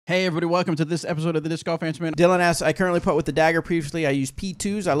Hey everybody, welcome to this episode of the Disc Golf Answer Man. Dylan asks, I currently putt with the Dagger. Previously, I used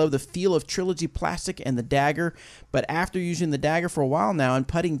P2s. I love the feel of Trilogy plastic and the Dagger, but after using the Dagger for a while now and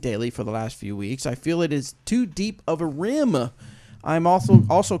putting daily for the last few weeks, I feel it is too deep of a rim. I'm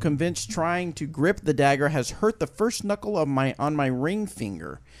also convinced trying to grip the Dagger has hurt the first knuckle of on my ring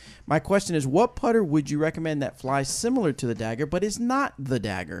finger. My question is, what putter would you recommend that flies similar to the Dagger but is not the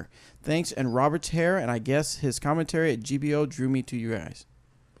Dagger? Thanks, and Robert's hair, and I guess his commentary at GBO drew me to you guys.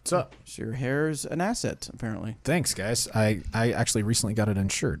 What's up? So your hair's an asset, apparently. Thanks, guys. I actually recently got it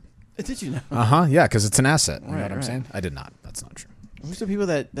insured. Did you know? Yeah, because it's an asset. You know what I'm right. saying? I did not. That's not true. Who's the people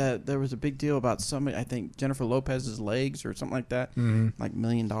that there was a big deal about somebody, I think Jennifer Lopez's legs or something like that? Like $1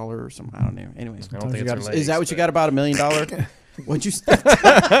 million or something. I don't know. Anyways. I don't think it's is that what you got about $1 million? What'd you say?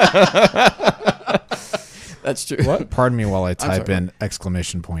 That's true. What? Pardon me while I type in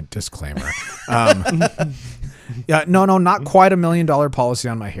exclamation point disclaimer. Yeah, no, not quite $1 million policy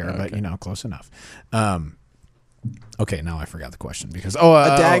on my hair, but you know, close enough. Okay, now I forgot the question because a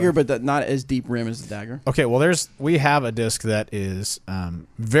Dagger, but not as deep rim as the Dagger. Okay, well, we have a disc that is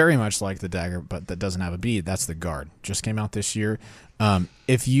very much like the Dagger, but that doesn't have a bead. That's the Guard. Just came out this year.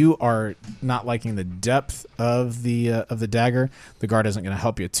 If you are not liking the depth of the Dagger, the Guard isn't going to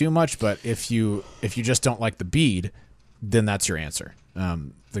help you too much. But if you just don't like the bead, then that's your answer.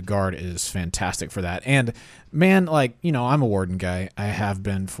 The Guard is fantastic for that. And man, like, you know, I'm a Warden guy. I have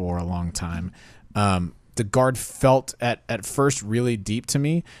been for a long time. The Guard felt at first really deep to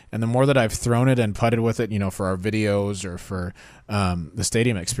me, and the more that I've thrown it and putted with it, you know, for our videos or for the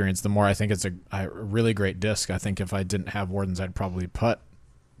stadium experience, the more I think it's a really great disc. I think if I didn't have Wardens, I'd probably putt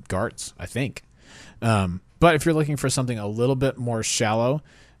Guards, I think. But if you're looking for something a little bit more shallow,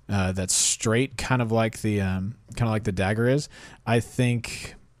 that's straight, kind of like the Dagger is, I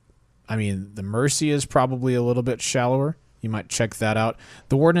think. I mean, the Mercy is probably a little bit shallower. You might check that out.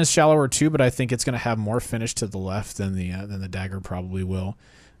 The Warden is shallower too, but I think it's going to have more finish to the left than the Dagger probably will.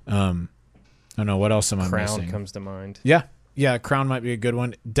 I don't know, what else am I missing? Crown comes to mind. Yeah, Crown might be a good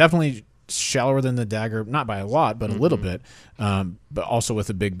one. Definitely shallower than the Dagger, not by a lot, but a little bit. But also with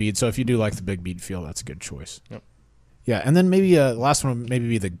a big bead. So if you do like the big bead feel, that's a good choice. Yep. Yeah, and then maybe the last one would maybe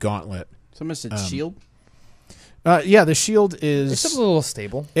be the Gauntlet. Someone said Shield. Yeah, the Shield is. It's a little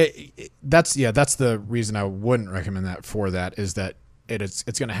stable. That's the reason I wouldn't recommend that for that is that it's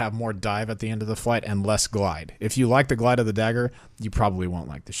going to have more dive at the end of the flight and less glide. If you like the glide of the Dagger, you probably won't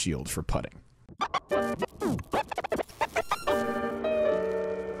like the Shield for putting.